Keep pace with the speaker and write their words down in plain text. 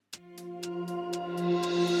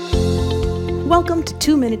Welcome to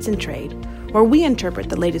 2 Minutes in Trade, where we interpret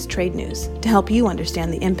the latest trade news to help you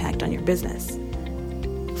understand the impact on your business.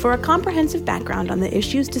 For a comprehensive background on the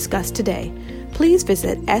issues discussed today, please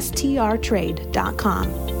visit strtrade.com.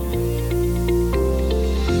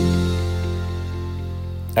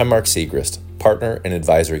 I'm Mark Segrist, partner and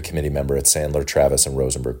advisory committee member at Sandler, Travis &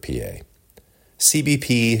 Rosenberg, PA.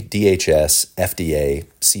 CBP, DHS, FDA,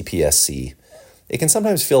 CPSC. It can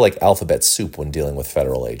sometimes feel like alphabet soup when dealing with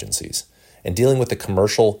federal agencies. And dealing with the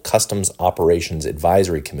Commercial Customs Operations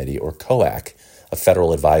Advisory Committee, or COAC, a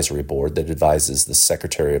federal advisory board that advises the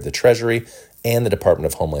Secretary of the Treasury and the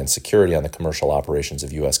Department of Homeland Security on the commercial operations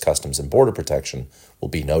of U.S. Customs and Border Protection, will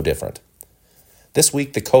be no different. This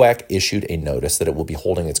week, the COAC issued a notice that it will be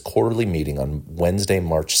holding its quarterly meeting on Wednesday,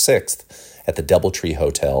 March 6th at the DoubleTree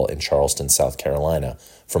Hotel in Charleston, South Carolina,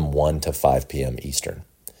 from 1 to 5 p.m. Eastern.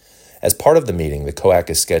 As part of the meeting, the COAC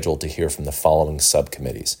is scheduled to hear from the following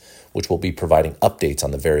subcommittees, which will be providing updates on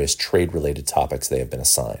the various trade-related topics they have been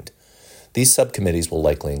assigned. These subcommittees will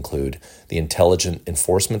likely include the Intelligent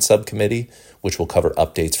Enforcement Subcommittee, which will cover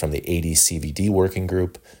updates from the AD/CVD Working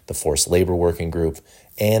Group, the Forced Labor Working Group,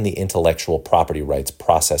 and the Intellectual Property Rights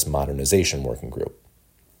Process Modernization Working Group.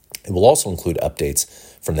 It will also include updates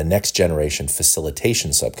from the Next Generation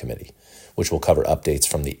Facilitation Subcommittee, which will cover updates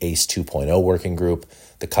from the ACE 2.0 Working Group,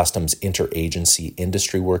 the Customs Interagency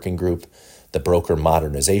Industry Working Group, the Broker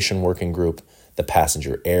Modernization Working Group, the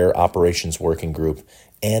Passenger Air Operations Working Group,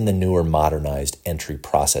 and the newer modernized Entry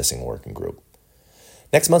Processing Working Group.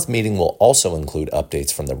 Next month's meeting will also include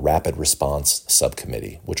updates from the Rapid Response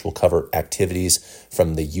Subcommittee, which will cover activities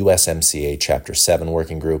from the USMCA Chapter 7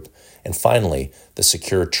 Working Group. And finally, the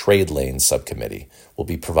Secure Trade Lanes Subcommittee will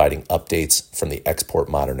be providing updates from the Export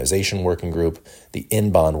Modernization Working Group, the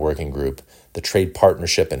Inbound Working Group, the Trade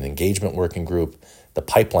Partnership and Engagement Working Group, the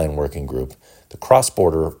Pipeline Working Group, the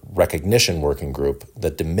Cross-Border Recognition Working Group, the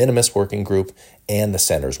De Minimis Working Group, and the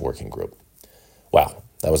Centers Working Group. Wow,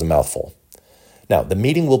 that was a mouthful. Now, the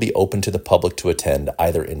meeting will be open to the public to attend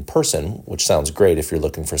either in person, which sounds great if you're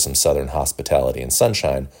looking for some Southern hospitality and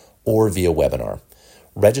sunshine, or via webinar.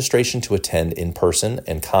 Registration to attend in person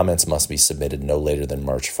and comments must be submitted no later than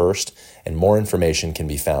March 1st, and more information can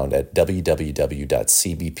be found at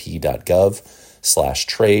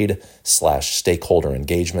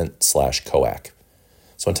www.cbp.gov/trade/stakeholder-engagement/COAC.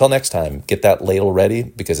 So until next time, get that ladle ready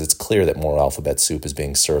because it's clear that more alphabet soup is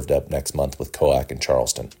being served up next month with COAC in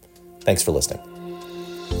Charleston. Thanks for listening.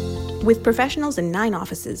 With professionals in 9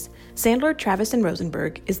 offices, Sandler, Travis &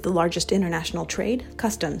 Rosenberg is the largest international trade,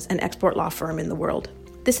 customs, and export law firm in the world.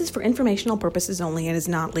 This is for informational purposes only and is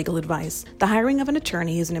not legal advice. The hiring of an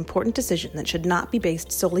attorney is an important decision that should not be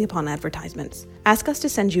based solely upon advertisements. Ask us to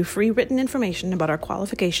send you free written information about our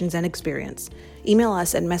qualifications and experience. Email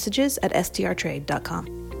us at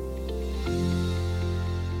messages@strtrade.com.